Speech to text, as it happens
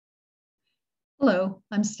Hello,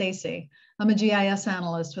 I'm Stacie. I'm a GIS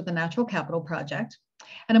analyst with the Natural Capital Project,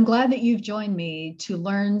 and I'm glad that you've joined me to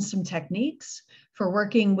learn some techniques for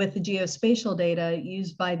working with the geospatial data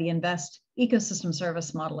used by the InVEST Ecosystem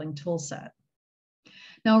Service Modeling Toolset.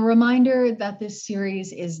 Now, a reminder that this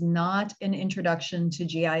series is not an introduction to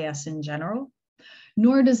GIS in general,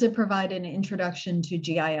 nor does it provide an introduction to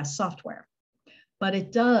GIS software, but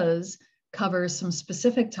it does cover some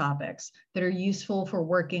specific topics that are useful for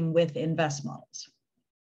working with InVEST models.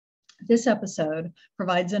 This episode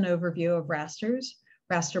provides an overview of rasters,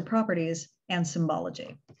 raster properties, and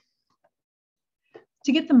symbology.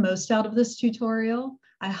 To get the most out of this tutorial,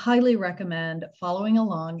 I highly recommend following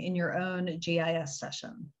along in your own GIS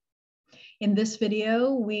session. In this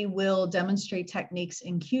video, we will demonstrate techniques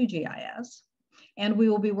in QGIS, and we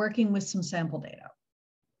will be working with some sample data.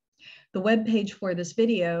 The web page for this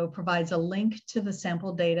video provides a link to the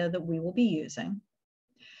sample data that we will be using.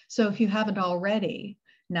 So if you haven't already,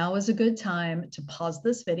 now is a good time to pause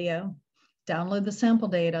this video, download the sample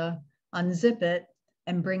data, unzip it,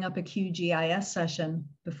 and bring up a QGIS session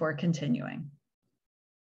before continuing.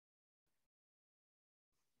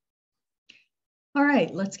 All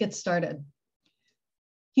right, let's get started.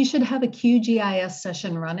 You should have a QGIS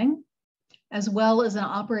session running, as well as an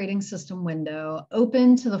operating system window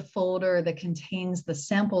open to the folder that contains the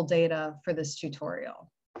sample data for this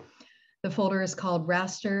tutorial. The folder is called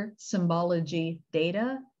Raster Symbology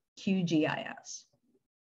Data QGIS.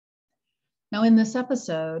 Now in this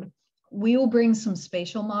episode, we will bring some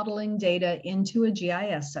spatial modeling data into a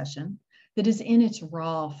GIS session that is in its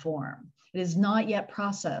raw form. It is not yet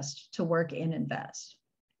processed to work in InVEST.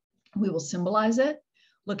 We will symbolize it,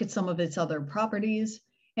 look at some of its other properties,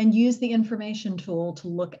 and use the information tool to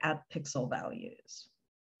look at pixel values.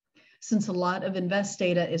 Since a lot of InVEST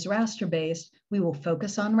data is raster-based, we will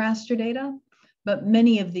focus on raster data, but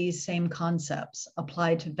many of these same concepts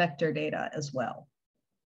apply to vector data as well.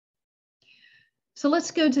 So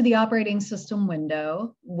let's go to the operating system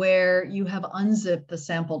window where you have unzipped the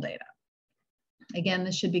sample data. Again,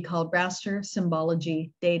 this should be called Raster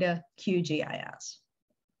Symbology Data QGIS.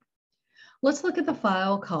 Let's look at the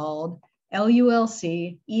file called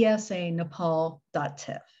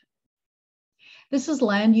LULC-ESA-Nepal.TIFF. This is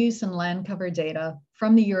land use and land cover data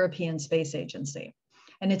from the European Space Agency,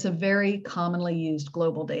 and it's a very commonly used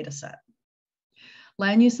global data set.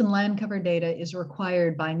 Land use and land cover data is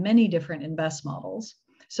required by many different InVEST models,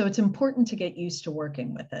 so it's important to get used to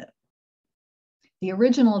working with it. The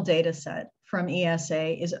original data set from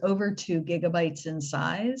ESA is over 2 gigabytes in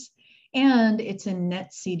size, and it's in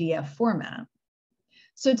NetCDF format.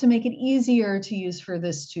 So to make it easier to use for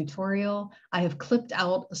this tutorial, I have clipped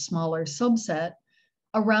out a smaller subset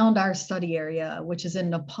around our study area, which is in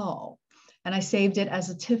Nepal, and I saved it as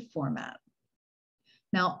a TIFF format.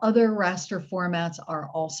 Now, other raster formats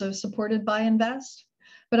are also supported by InVEST,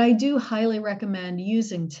 but I do highly recommend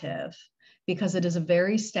using TIFF because it is a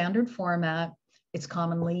very standard format, it's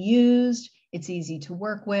commonly used, it's easy to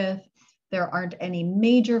work with, there aren't any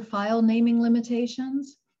major file naming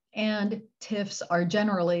limitations, and TIFFs are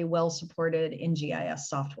generally well supported in GIS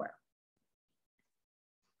software.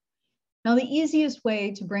 Now, the easiest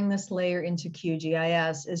way to bring this layer into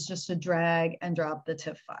QGIS is just to drag and drop the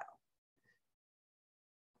TIFF file.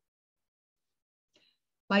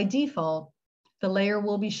 By default, the layer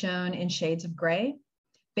will be shown in shades of gray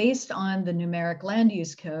based on the numeric land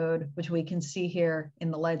use code, which we can see here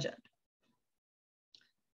in the legend.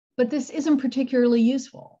 But this isn't particularly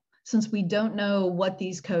useful, since we don't know what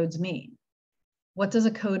these codes mean. What does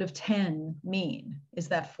a code of 10 mean? Is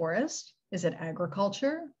that forest? Is it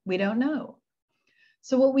agriculture? We don't know.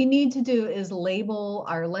 So what we need to do is label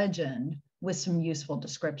our legend with some useful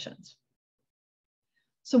descriptions.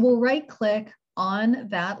 So we'll right-click on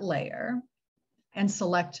that layer and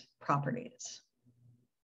select Properties.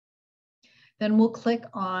 Then we'll click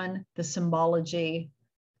on the Symbology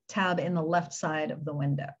tab in the left side of the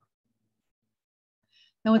window.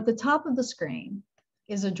 Now at the top of the screen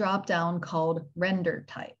is a drop-down called Render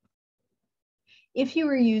Type. If you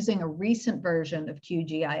are using a recent version of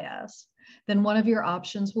QGIS, then one of your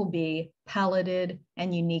options will be Paletted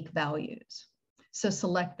and Unique Values. So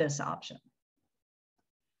select this option.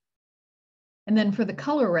 And then for the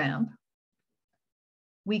color ramp,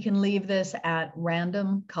 we can leave this at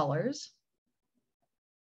Random Colors.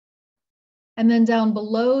 And then down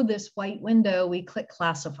below this white window, we click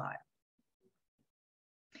Classify.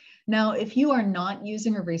 Now, if you are not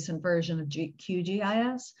using a recent version of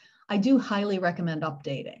QGIS, I do highly recommend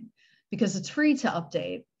updating because it's free to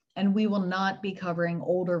update and we will not be covering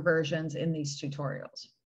older versions in these tutorials.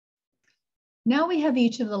 Now we have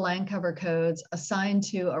each of the land cover codes assigned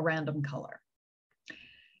to a random color.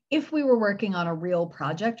 if we were working on a real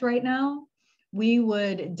project right now, we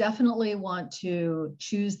would definitely want to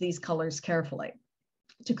choose these colors carefully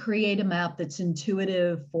to create a map that's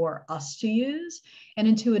intuitive for us to use and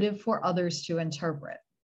intuitive for others to interpret.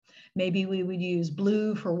 Maybe we would use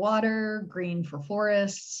blue for water, green for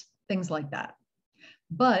forests, things like that.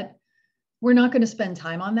 But we're not going to spend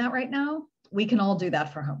time on that right now. We can all do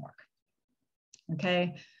that for homework.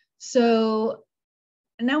 Okay, so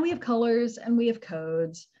now we have colors and we have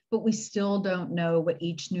codes, but we still don't know what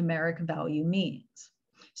each numeric value means.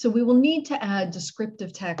 So we will need to add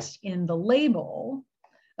descriptive text in the label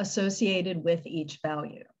associated with each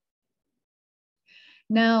value.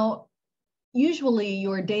 Now, usually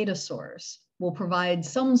your data source will provide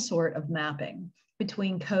some sort of mapping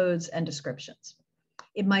between codes and descriptions.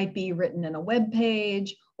 It might be written in a web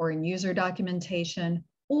page or in user documentation,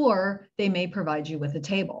 or they may provide you with a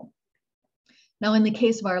table. Now, in the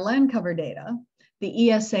case of our land cover data,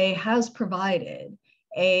 the ESA has provided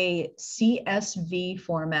a CSV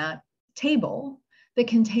format table that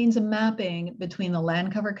contains a mapping between the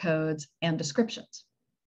land cover codes and descriptions.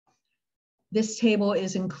 This table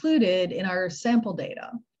is included in our sample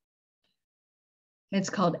data. It's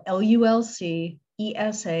called LULC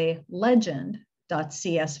ESA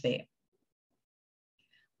legend.csv.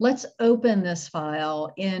 Let's open this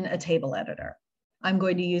file in a table editor. I'm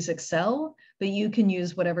going to use Excel, but you can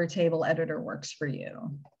use whatever table editor works for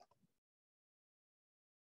you.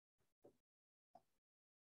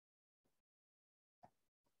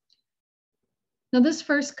 Now this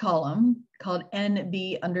first column, called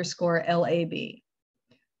NB_LAB,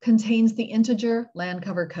 contains the integer land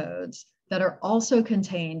cover codes that are also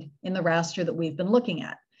contained in the raster that we've been looking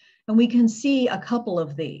at. And we can see a couple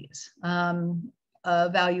of these. A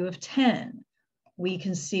value of 10, we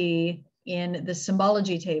can see in the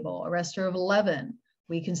Symbology table. A raster of 11,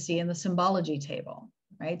 we can see in the Symbology table,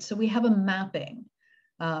 right? So we have a mapping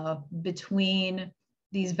between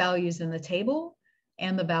these values in the table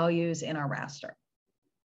and the values in our raster.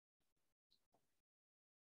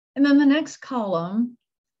 And then the next column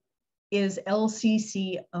is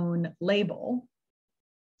LCC own label.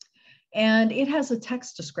 And it has a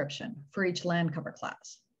text description for each land cover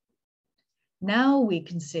class. Now we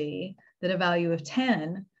can see that a value of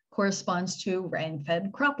 10 corresponds to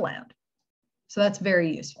rain-fed cropland. So that's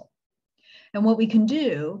very useful. And what we can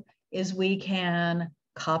do is we can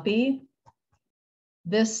copy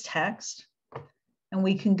this text and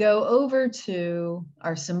we can go over to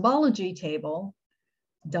our Symbology table,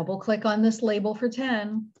 double click on this label for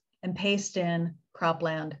 10 and paste in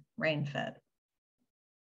cropland rain-fed.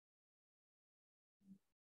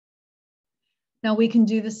 Now we can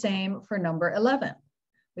do the same for number 11.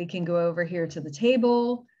 We can go over here to the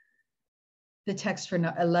table. The text for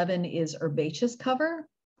 11 is herbaceous cover.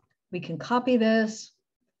 We can copy this,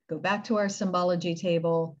 go back to our Symbology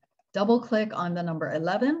table, double click on the number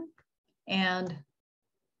 11 and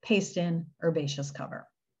paste in herbaceous cover.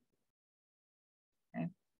 Okay.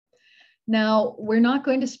 Now we're not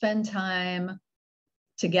going to spend time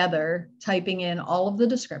together typing in all of the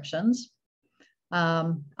descriptions.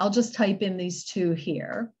 I'll just type in these two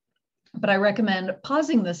here, but I recommend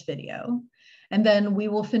pausing this video and then we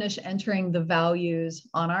will finish entering the values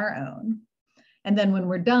on our own. And then when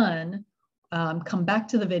we're done, come back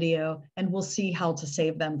to the video and we'll see how to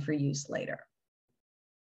save them for use later.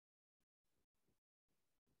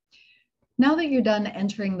 Now that you're done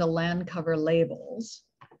entering the land cover labels,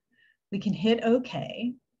 we can hit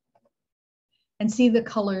OK and see the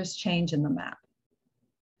colors change in the map.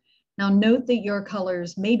 Now note that your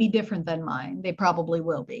colors may be different than mine. They probably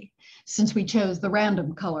will be, since we chose the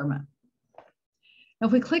random color map. Now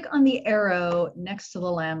if we click on the arrow next to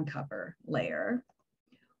the land cover layer,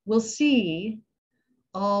 we'll see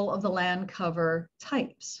all of the land cover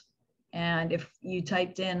types. And if you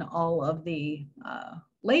typed in all of the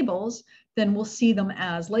labels, then we'll see them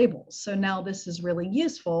as labels. So now this is really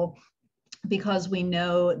useful because we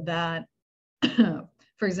know that,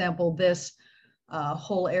 for example, this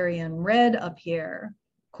whole area in red up here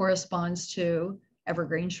corresponds to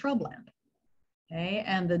evergreen shrubland. Okay,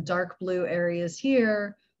 and the dark blue areas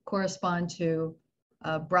here correspond to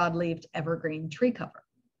broadleaved evergreen tree cover.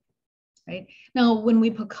 Right? Now, when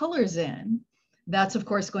we put colors in, that's of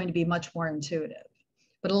course going to be much more intuitive,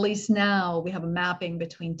 but at least now we have a mapping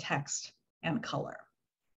between text and color.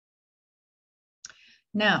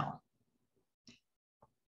 Now,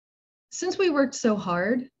 since we worked so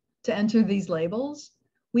hard to enter these labels,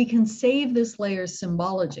 we can save this layer's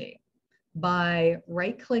symbology by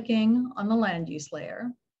right-clicking on the land use layer,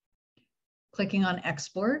 clicking on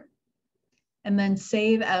export, and then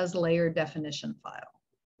save as layer definition file.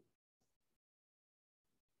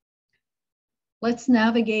 Let's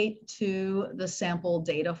navigate to the sample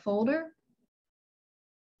data folder.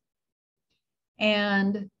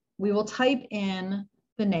 And we will type in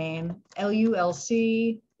the name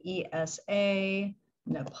LULC ESA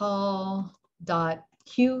Nepal.QLR.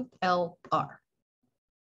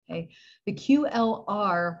 Okay. The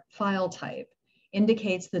QLR file type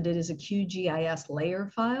indicates that it is a QGIS layer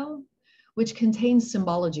file, which contains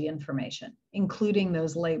symbology information, including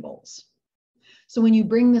those labels. So when you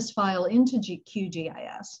bring this file into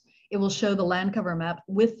QGIS, it will show the land cover map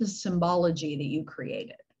with the symbology that you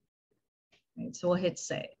created. Right, so we'll hit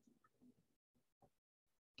save.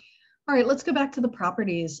 All right, let's go back to the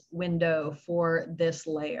properties window for this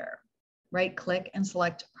layer. Right click and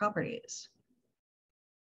select properties.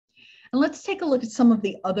 And let's take a look at some of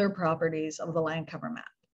the other properties of the land cover map.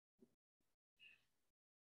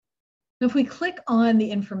 Now, if we click on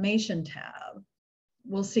the information tab,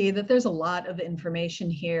 we'll see that there's a lot of information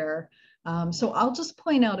here. So I'll just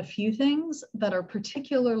point out a few things that are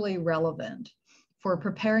particularly relevant for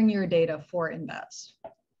preparing your data for InVEST.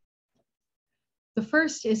 The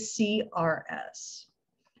first is CRS,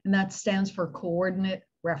 and that stands for Coordinate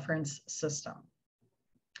Reference System.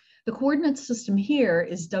 The coordinate system here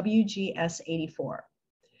is WGS84,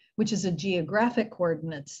 which is a geographic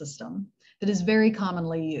coordinate system that is very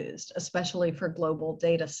commonly used, especially for global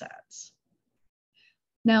data sets.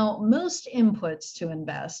 Now, most inputs to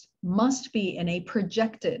InVEST must be in a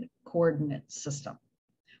projected coordinate system,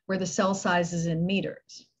 where the cell size is in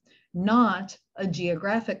meters, not a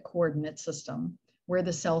geographic coordinate system where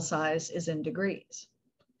the cell size is in degrees.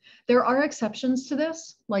 There are exceptions to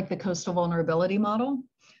this, like the coastal vulnerability model,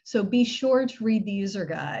 so be sure to read the user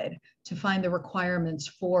guide to find the requirements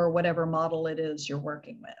for whatever model it is you're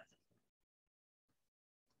working with.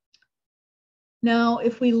 Now,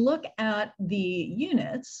 if we look at the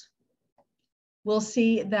units, we'll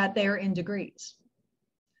see that they're in degrees.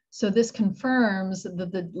 So this confirms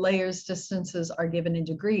that the layers distances are given in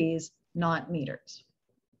degrees, not meters.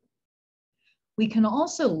 We can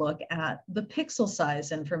also look at the pixel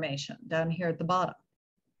size information down here at the bottom.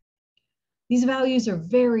 These values are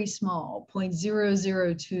very small,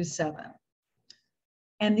 0.0027.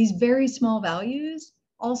 And these very small values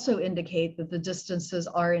also indicate that the distances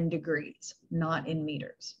are in degrees, not in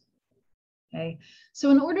meters. Okay, so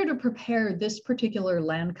in order to prepare this particular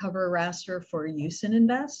land cover raster for use in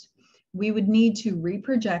InVEST, we would need to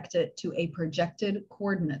reproject it to a projected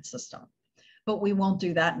coordinate system, but we won't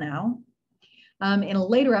do that now. In a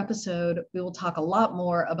later episode, we will talk a lot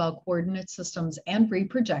more about coordinate systems and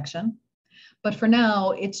reprojection, but for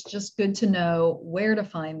now, it's just good to know where to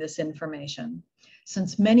find this information,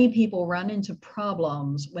 since many people run into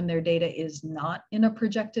problems when their data is not in a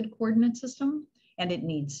projected coordinate system, and it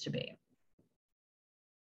needs to be.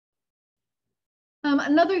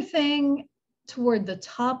 Another thing, toward the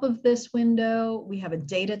top of this window, we have a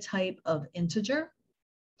data type of integer.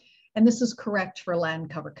 And this is correct for land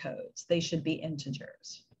cover codes. They should be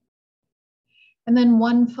integers. And then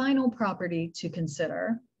one final property to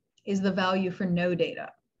consider is the value for no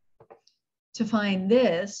data. To find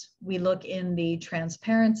this, we look in the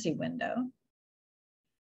transparency window.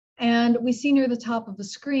 And we see near the top of the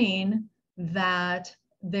screen that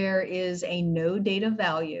there is a no data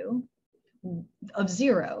value of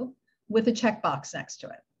 0 with a checkbox next to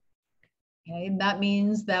it. Okay, and that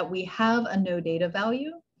means that we have a no data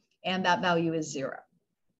value, and that value is 0.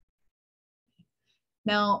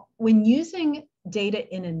 Now, when using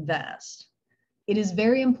data in InVEST, it is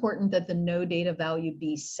very important that the no data value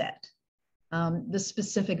be set. The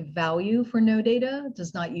specific value for no data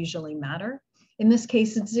does not usually matter. In this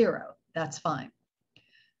case, it's 0. That's fine.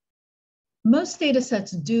 Most data sets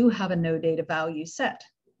do have a no data value set,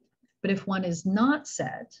 but if one is not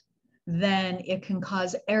set, then it can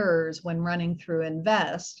cause errors when running through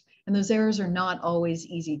InVEST, and those errors are not always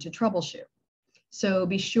easy to troubleshoot. So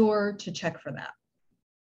be sure to check for that.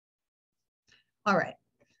 All right,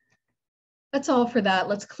 that's all for that.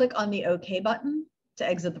 Let's click on the OK button to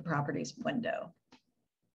exit the properties window.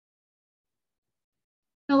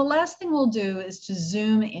 Now, the last thing we'll do is to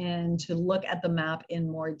zoom in to look at the map in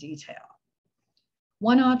more detail.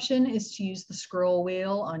 One option is to use the scroll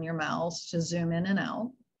wheel on your mouse to zoom in and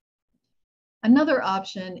out. Another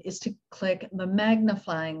option is to click the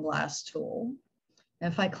magnifying glass tool.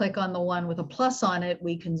 And if I click on the one with a plus on it,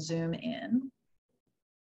 we can zoom in.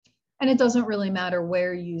 And it doesn't really matter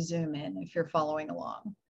where you zoom in if you're following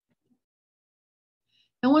along.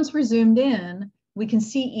 Now, once we're zoomed in, we can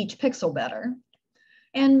see each pixel better.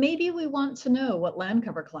 And maybe we want to know what land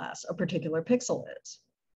cover class a particular pixel is.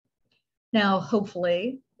 Now,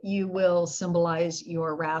 hopefully, you will symbolize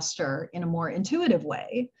your raster in a more intuitive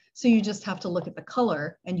way. So you just have to look at the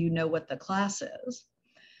color and you know what the class is.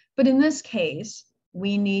 But in this case,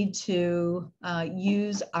 we need to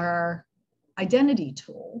use our identity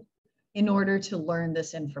tool in order to learn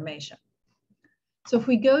this information. So if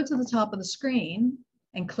we go to the top of the screen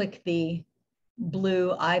and click the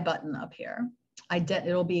blue I button up here,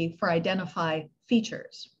 it'll be for identify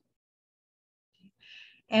features.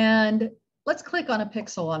 And let's click on a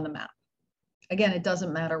pixel on the map. Again, it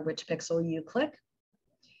doesn't matter which pixel you click.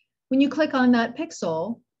 When you click on that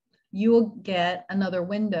pixel, you will get another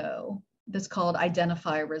window that's called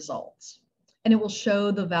Identify Results. And it will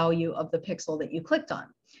show the value of the pixel that you clicked on.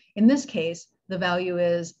 In this case, the value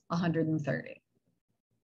is 130.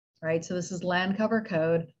 Right? So this is land cover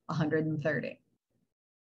code 130.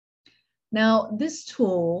 Now, this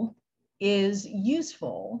tool is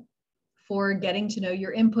useful for getting to know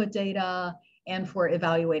your input data and for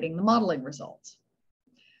evaluating the modeling results.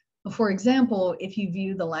 For example, if you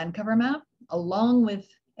view the land cover map along with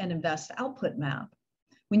an InVEST output map,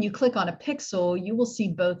 when you click on a pixel, you will see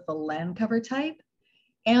both the land cover type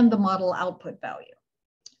and the model output value.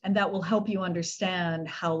 And that will help you understand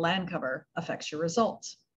how land cover affects your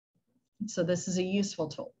results. So this is a useful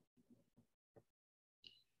tool.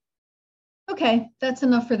 Okay, that's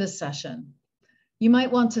enough for this session. You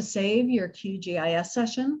might want to save your QGIS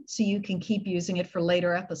session so you can keep using it for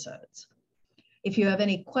later episodes. If you have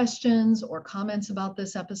any questions or comments about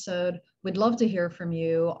this episode, we'd love to hear from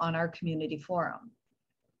you on our community forum.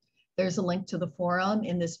 There's a link to the forum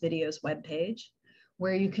in this video's webpage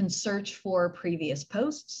where you can search for previous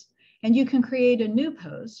posts and you can create a new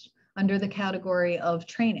post under the category of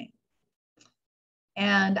training.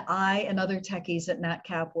 And I and other techies at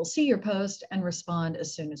NatCap will see your post and respond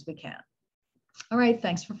as soon as we can. All right,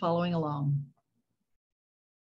 thanks for following along.